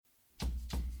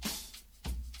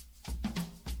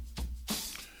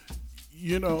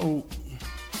You know,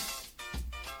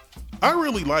 I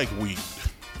really like weed.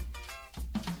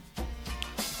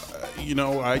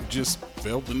 I just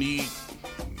felt the need.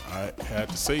 I had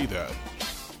to say that.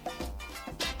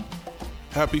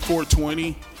 Happy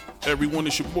 420. Everyone,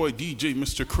 it's your boy DJ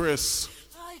Mr. Chris.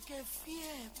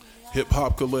 Hip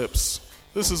Hop Calypse.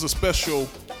 This is a special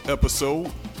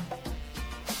episode.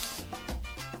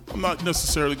 I'm not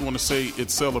necessarily going to say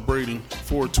it's celebrating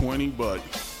 420, but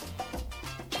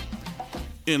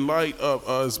in light of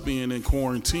us being in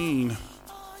quarantine,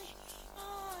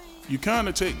 you kind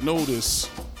of take notice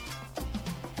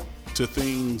to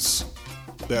things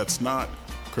that's not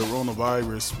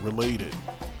coronavirus related.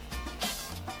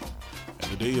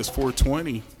 And today is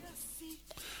 420.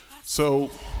 So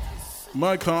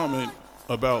my comment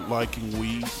about liking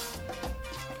weed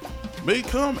may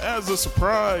come as a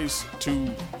surprise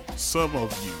to some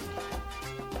of you.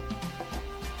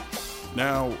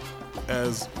 Now,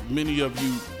 as many of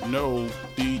you know,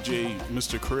 DJ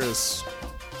Mr. Chris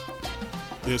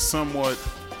is somewhat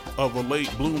of a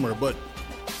late bloomer, but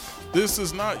this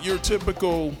is not your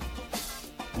typical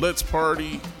let's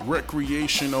party,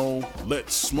 recreational,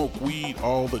 let's smoke weed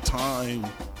all the time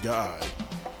guy.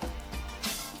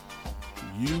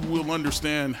 You will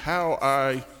understand how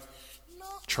I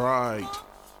tried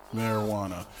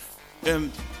marijuana.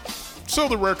 And so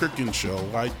the record can show,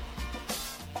 I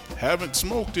haven't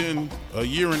smoked in a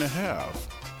year and a half.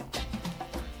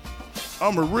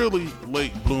 I'm a really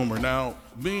late bloomer. Now,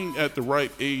 being at the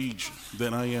ripe age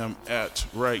that I am at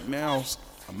right now,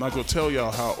 I'm not going to tell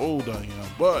y'all how old I am,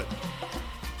 but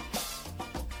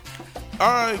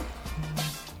I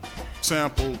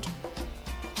sampled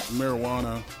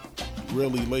marijuana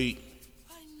really late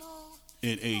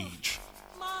in age.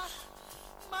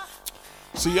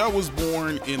 See, I was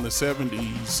born in the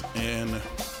 70s, and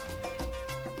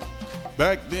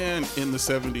back then in the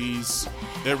 70s,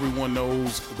 everyone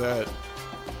knows that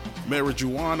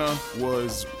marijuana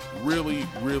was really,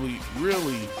 really,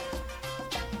 really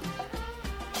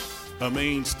a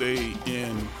mainstay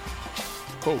in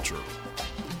culture.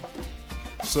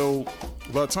 So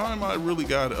by the time I really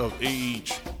got of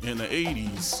age in the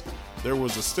 80s, there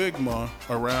was a stigma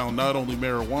around not only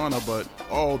marijuana, but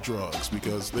all drugs,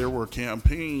 because there were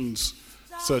campaigns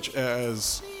such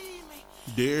as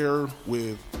DARE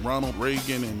with Ronald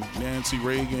Reagan and Nancy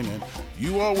Reagan, and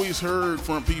you always heard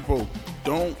from people,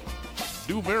 don't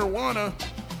do marijuana.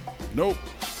 Nope.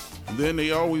 And then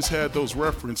they always had those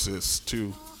references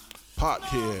to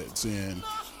potheads and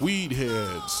weed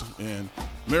heads, and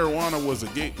marijuana was a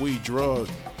gateway drug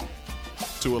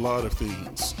to a lot of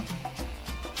things.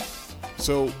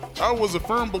 So I was a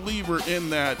firm believer in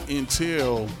that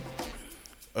until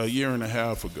a year and a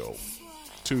half ago,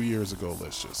 2 years ago,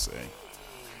 let's just say.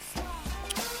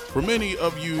 For many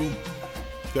of you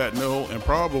that know and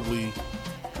probably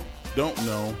don't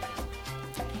know,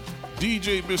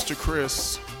 DJ Mr.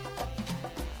 Chris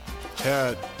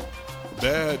had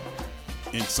bad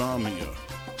insomnia.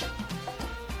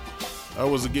 I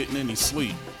wasn't getting any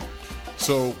sleep.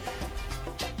 So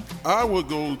I would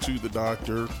go to the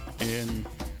doctor and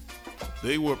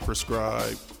they would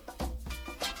prescribe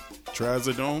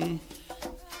Trazodone,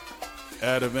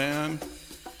 Ativan,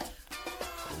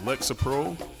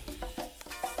 Lexapro,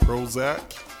 Prozac,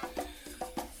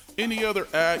 any other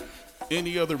act,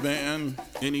 any other van,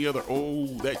 any other O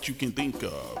that you can think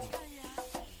of.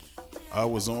 I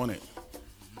was on it.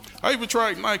 I even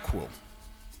tried NyQuil.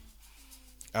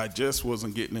 I just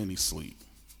wasn't getting any sleep.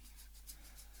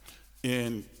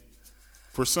 And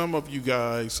for some of you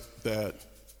guys that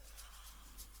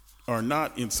are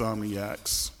not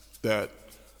insomniacs, that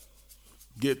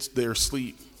gets their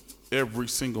sleep every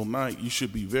single night, you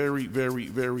should be very, very,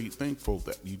 very thankful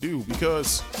that you do,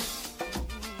 because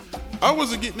I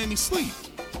wasn't getting any sleep.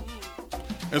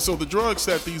 And so the drugs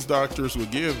that these doctors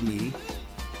would give me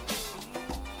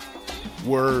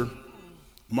were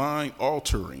mind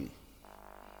altering.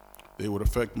 They would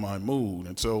affect my mood.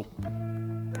 And so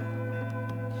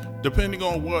depending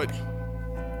on what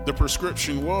the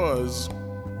prescription was,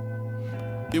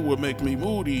 it would make me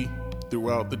moody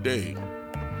throughout the day.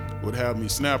 It would have me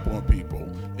snap on people.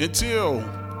 Until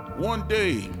one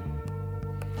day,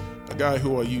 a guy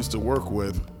who I used to work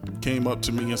with came up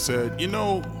to me and said, I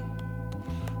know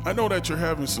that you're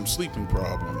having some sleeping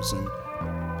problems, and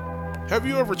have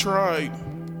you ever tried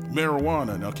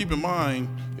marijuana? Now keep in mind,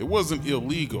 it wasn't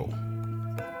illegal.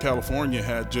 California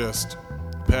had just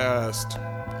passed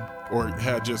or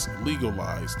had just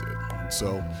legalized it.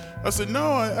 So I said,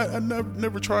 no, I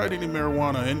never tried any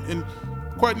marijuana. And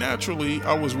quite naturally,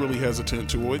 I was really hesitant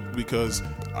to it because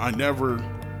I never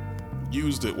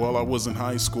used it while I was in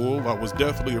high school. I was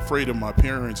deathly afraid of my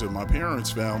parents, and my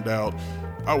parents found out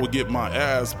I would get my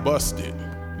ass busted.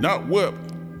 Not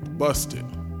whipped, busted.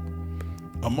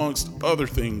 Amongst other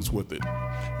things with it.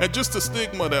 And just the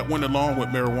stigma that went along with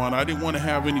marijuana, I didn't want to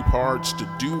have any parts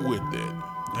to do with it.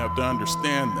 You have to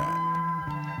understand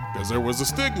that. Because there was a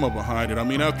stigma behind it. I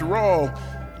mean, after all,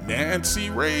 Nancy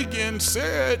Reagan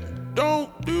said,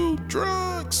 don't do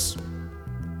drugs.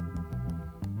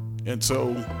 And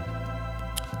so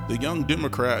the young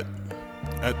Democrat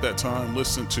at that time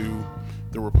listened to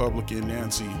the Republican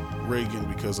Nancy Reagan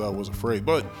because I was afraid.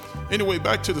 But anyway,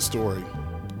 back to the story.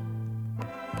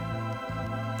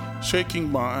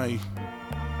 Shaking my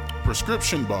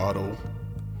prescription bottle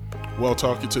while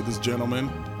talking to this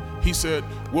gentleman, he said,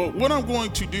 well, what I'm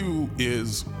going to do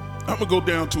is I'm going to go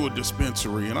down to a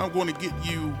dispensary and I'm going to get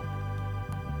you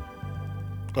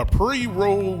a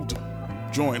pre-rolled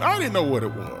joint. I didn't know what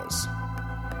it was.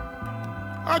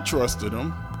 I trusted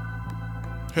him.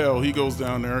 Hell, he goes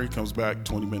down there, he comes back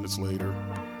 20 minutes later.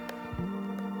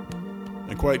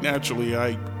 And quite naturally,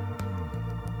 I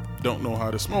don't know how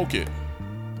to smoke it.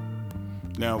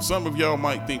 Now, some of y'all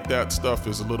might think that stuff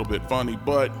is a little bit funny,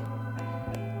 but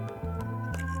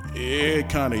it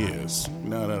kind of is,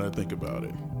 now that I think about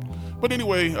it. But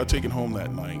anyway, I take it home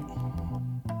that night.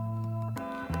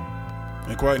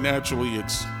 And quite naturally,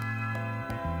 it's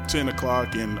 10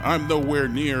 o'clock and I'm nowhere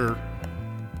near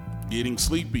getting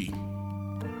sleepy.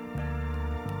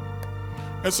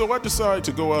 And so I decide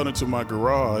to go out into my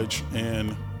garage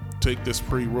and take this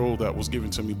pre-roll that was given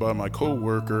to me by my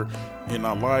coworker and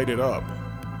I light it up.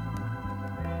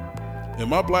 And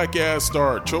my black ass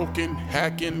started choking,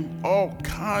 hacking, all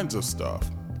kinds of stuff.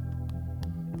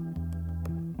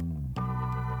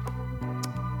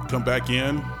 Come back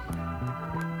in.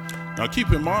 Now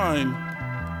keep in mind,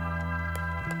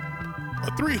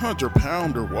 a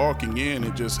 300-pounder walking in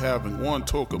and just having one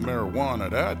toke of marijuana,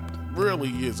 that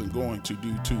really isn't going to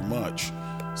do too much.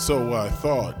 So I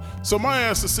thought. So my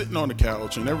ass is sitting on the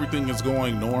couch and everything is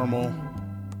going normal.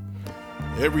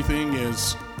 Everything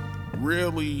is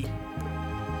really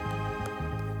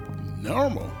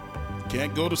normal.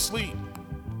 Can't go to sleep.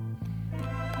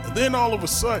 And then all of a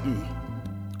sudden,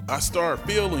 I start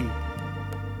feeling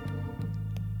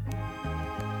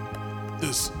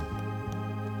this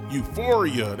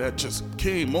euphoria that just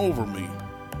came over me.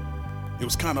 It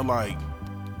was kind of like,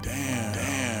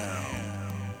 damn.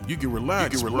 You can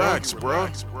relax, bro.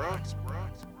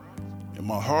 And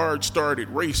my heart started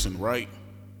racing, right?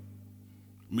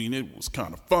 I mean, it was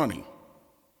kind of funny.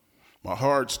 My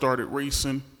heart started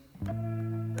racing,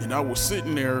 and I was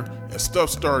sitting there, and stuff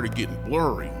started getting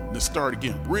blurry, and it started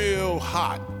getting real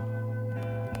hot.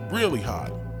 Really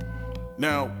hot.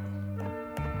 Now,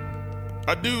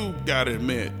 I do gotta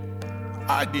admit,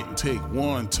 I didn't take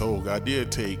one toke. I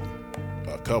did take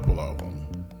a couple of them,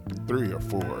 3 or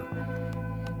 4.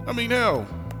 I mean, hell,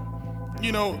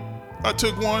 I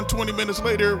took one, 20 minutes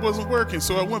later, it wasn't working.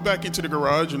 So I went back into the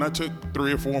garage and I took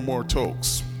 3 or 4 more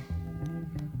tokes.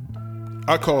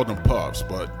 I called them puffs,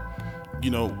 but,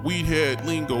 weed head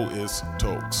lingo is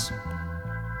tokes.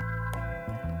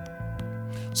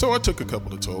 So I took a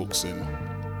couple of tokes and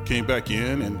came back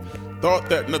in and thought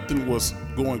that nothing was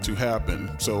going to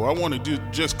happen. So I wanted to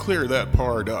just clear that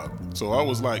part up. So I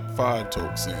was like 5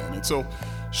 tokes in. And so,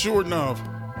 sure enough,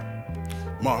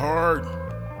 my heart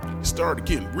started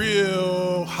getting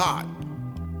real hot.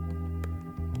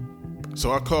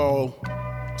 So I called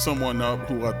someone up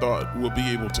who I thought would be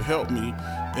able to help me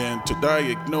and to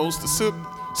diagnose the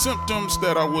symptoms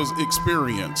that I was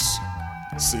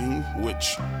experiencing,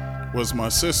 which was my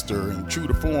sister, and true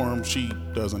to form, she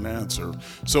doesn't answer.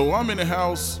 So I'm in the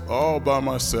house all by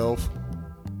myself,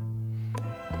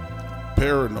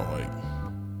 paranoid.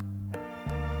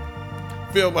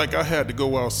 Felt like I had to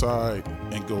go outside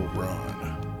and go run.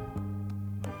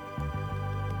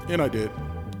 And I did.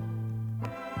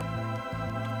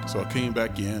 So I came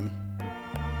back in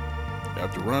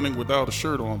after running without a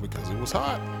shirt on because it was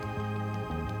hot.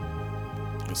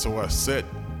 And so I sat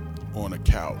on a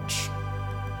couch.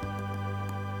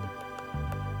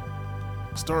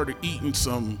 Started eating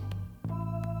some,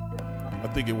 I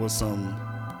think it was some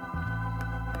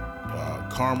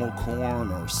caramel corn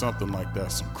or something like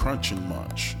that, some Crunch and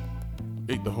Munch.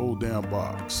 Ate the whole damn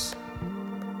box.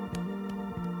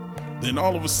 Then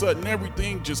all of a sudden,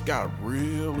 everything just got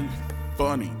really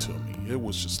funny to me. It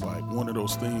was just like one of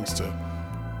those things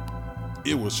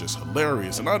it was just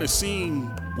hilarious. And I'd have seen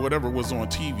whatever was on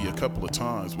TV a couple of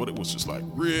times, but it was just like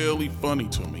really funny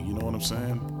to me. You know what I'm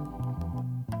saying?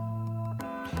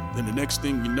 Then the next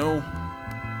thing you know,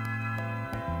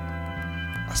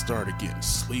 I started getting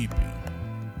sleepy.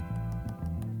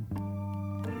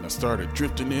 started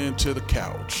drifting into the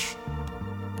couch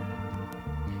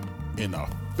and I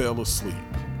fell asleep.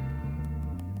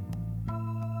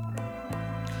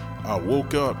 I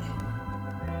woke up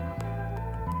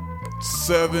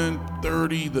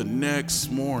 7:30 the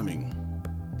next morning,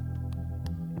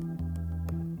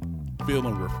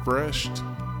 feeling refreshed,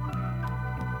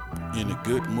 in a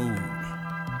good mood.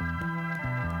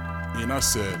 And I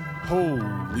said,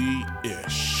 holy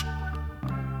ish,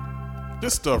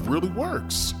 this stuff really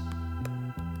works.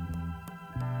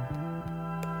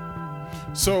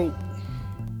 So,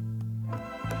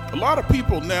 a lot of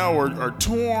people now are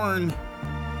torn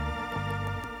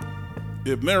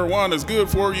if marijuana is good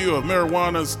for you, if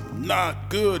marijuana's not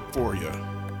good for you.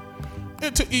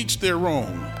 And to each their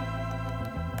own.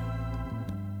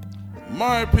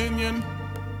 My opinion,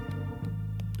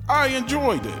 I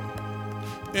enjoyed it.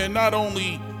 And not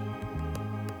only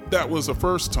that was the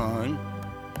first time,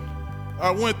 I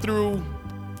went through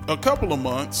a couple of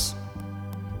months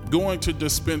going to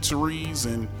dispensaries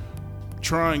and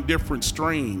trying different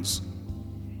strains.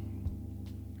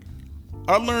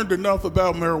 I learned enough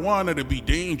about marijuana to be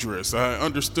dangerous. I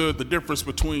understood the difference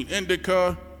between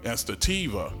indica and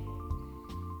sativa.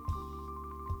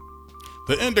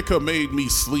 The indica made me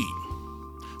sleep.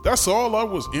 That's all I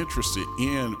was interested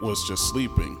in, was just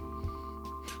sleeping.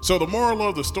 So the moral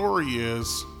of the story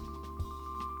is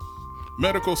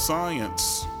medical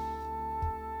science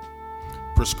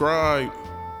prescribed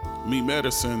me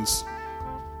medicines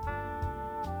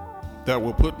that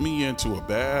will put me into a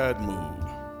bad mood,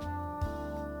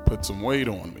 put some weight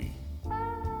on me.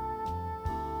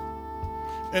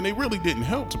 And they really didn't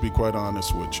help, to be quite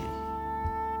honest with you.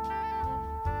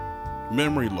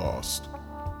 Memory loss.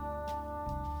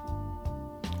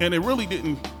 And it really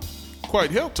didn't quite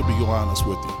help, to be honest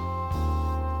with you.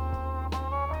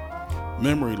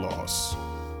 Memory loss.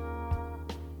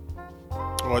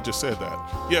 Oh, I just said that.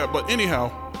 Yeah, but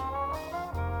anyhow,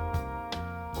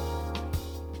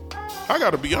 I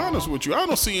got to be honest with you. I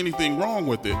don't see anything wrong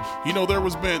with it. You know, there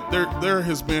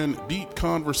has been deep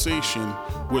conversation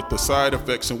with the side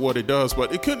effects and what it does,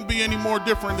 but it couldn't be any more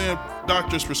different than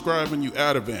doctors prescribing you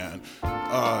Ativan,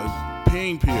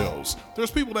 pain pills.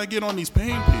 There's people that get on these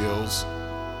pain pills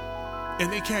and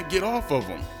they can't get off of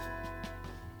them.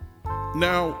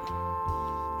 Now,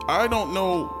 I don't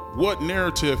know what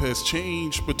narrative has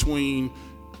changed between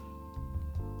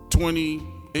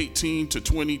 2018 to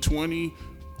 2020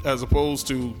 as opposed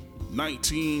to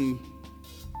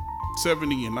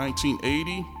 1970 and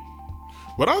 1980.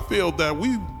 But I feel that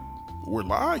we were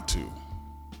lied to.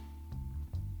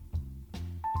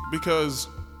 Because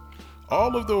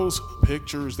all of those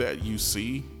pictures that you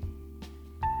see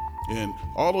and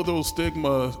all of those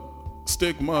stigmas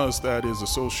that is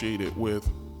associated with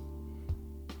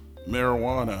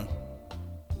marijuana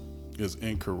is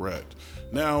incorrect.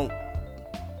 Now,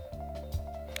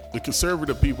 the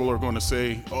conservative people are going to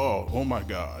say, oh my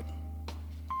God.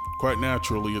 Quite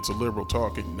naturally, it's a liberal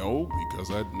talking. No, because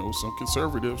I know some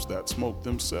conservatives that smoke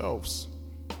themselves.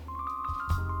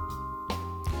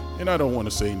 And I don't want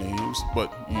to say names,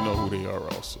 but you know who they are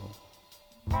also.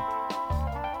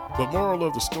 The moral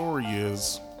of the story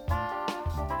is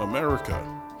America,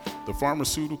 the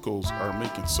pharmaceuticals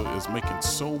is making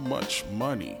so much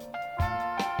money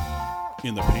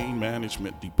in the pain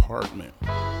management department,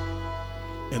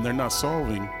 and they're not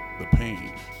solving the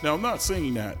pain. Now, I'm not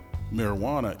saying that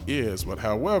marijuana is, but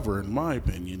however, in my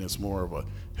opinion, it's more of a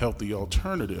healthy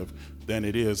alternative than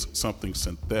it is something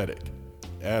synthetic.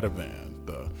 Ativan,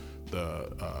 the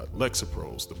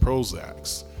Lexapros, the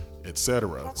Prozacs,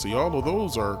 etc. See, all of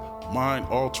those are mind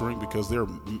altering because they're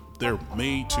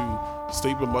made to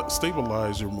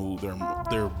stabilize your mood.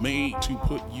 They're made to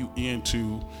put you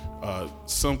into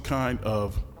some kind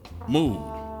of mood.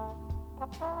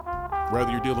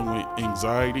 Whether you're dealing with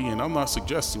anxiety, and I'm not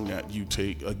suggesting that you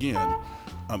take, again,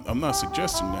 I'm not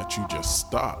suggesting that you just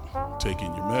stop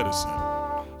taking your medicine,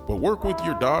 but work with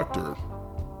your doctor,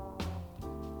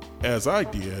 as I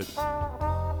did,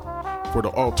 for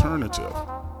the alternative.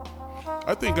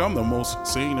 I think I'm the most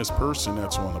sanest person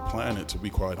that's on the planet, to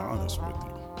be quite honest with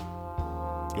you.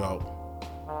 Well,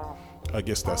 I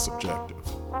guess that's subjective.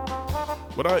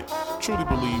 But I truly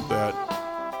believe that,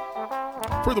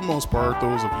 for the most part,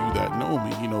 those of you that know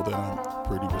me, you know that I'm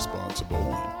pretty responsible,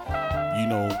 and you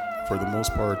know, for the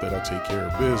most part, that I take care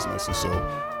of business. And so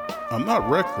I'm not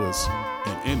reckless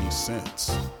in any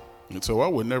sense. And so I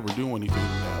would never do anything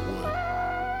that would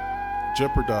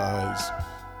jeopardize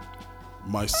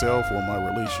myself or my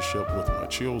relationship with my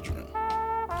children.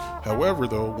 However,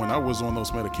 though, when I was on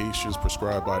those medications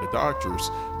prescribed by the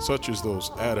doctors, such as those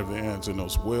Ativans and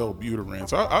those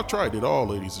Wellbuterans, I've tried it all,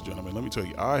 ladies and gentlemen. Let me tell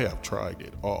you, I have tried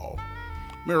it all.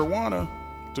 Marijuana,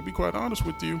 to be quite honest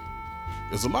with you,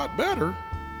 is a lot better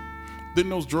than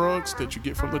those drugs that you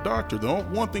get from the doctor. The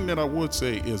one thing that I would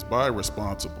say is buy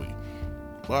responsibly.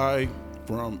 Buy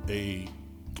from a,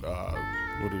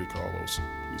 what do they call those?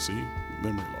 You see?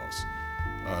 Memory loss.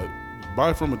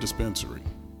 Buy from a dispensary.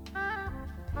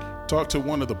 Talk to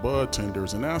one of the bud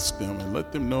tenders and ask them and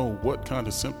let them know what kind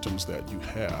of symptoms that you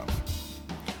have.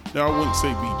 Now, I wouldn't say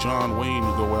be John Wayne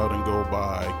and go out and go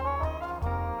buy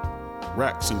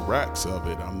racks and racks of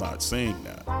it. I'm not saying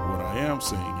that. What I am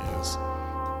saying is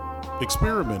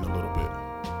experiment a little bit.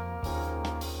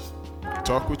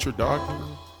 Talk with your doctor.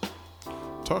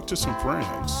 Talk to some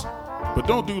friends. But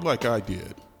don't do like I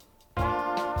did.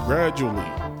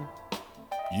 Gradually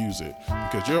use it,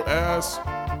 because your ass,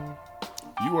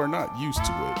 you are not used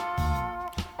to it.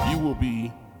 You will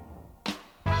be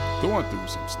going through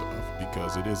some stuff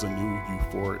because it is a new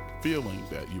euphoric feeling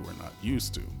that you are not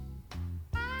used to.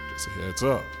 Just a heads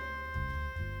up.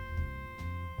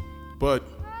 But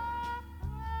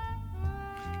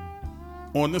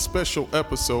on this special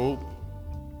episode,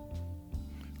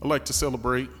 I'd like to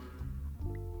celebrate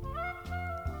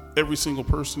every single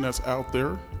person that's out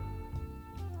there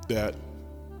that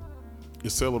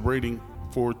is celebrating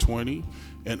 420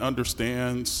 and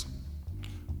understands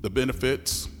the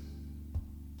benefits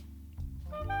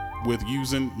with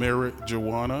using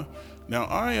marijuana. Now,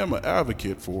 I am an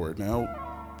advocate for it. Now,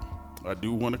 I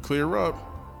do want to clear up.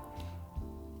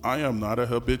 I am not a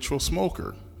habitual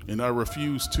smoker, and I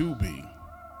refuse to be.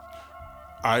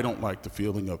 I don't like the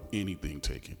feeling of anything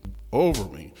taken over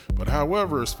me. But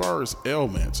however, as far as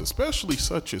ailments, especially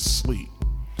such as sleep,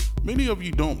 many of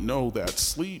you don't know that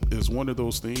sleep is one of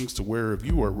those things to where if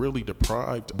you are really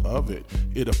deprived of it,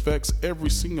 it affects every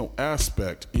single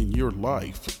aspect in your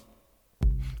life.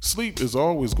 Sleep is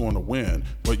always going to win,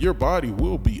 but your body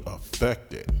will be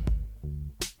affected.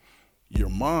 Your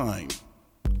mind,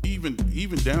 even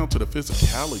down to the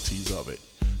physicalities of it.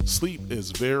 Sleep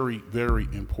is very, very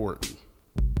important.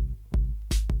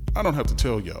 I don't have to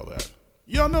tell y'all that.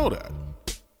 Y'all know that.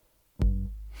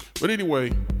 But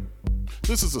anyway,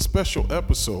 this is a special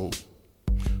episode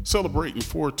celebrating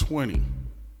 420.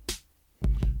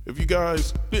 If you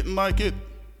guys didn't like it,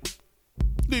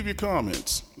 leave your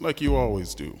comments like you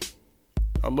always do.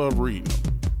 I love reading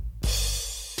them.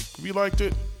 If you liked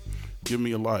it, give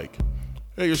me a like.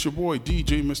 Hey, it's your boy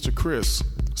DJ Mr. Chris.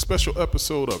 Special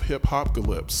episode of Hip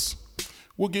Hopcalypse.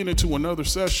 We'll get into another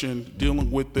session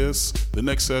dealing with this. The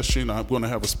next session, I'm going to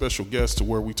have a special guest to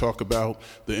where we talk about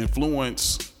the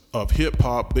influence of hip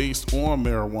hop based on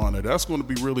marijuana. That's going to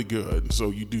be really good. So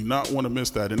you do not want to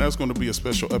miss that. And that's going to be a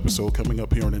special episode coming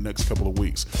up here in the next couple of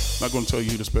weeks. I'm not going to tell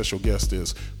you who the special guest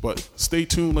is, but stay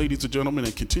tuned, ladies and gentlemen,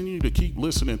 and continue to keep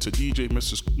listening to DJ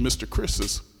Mr.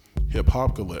 Chris's Hip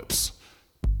Hopcalypse.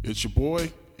 It's your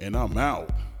boy, and I'm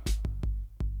out.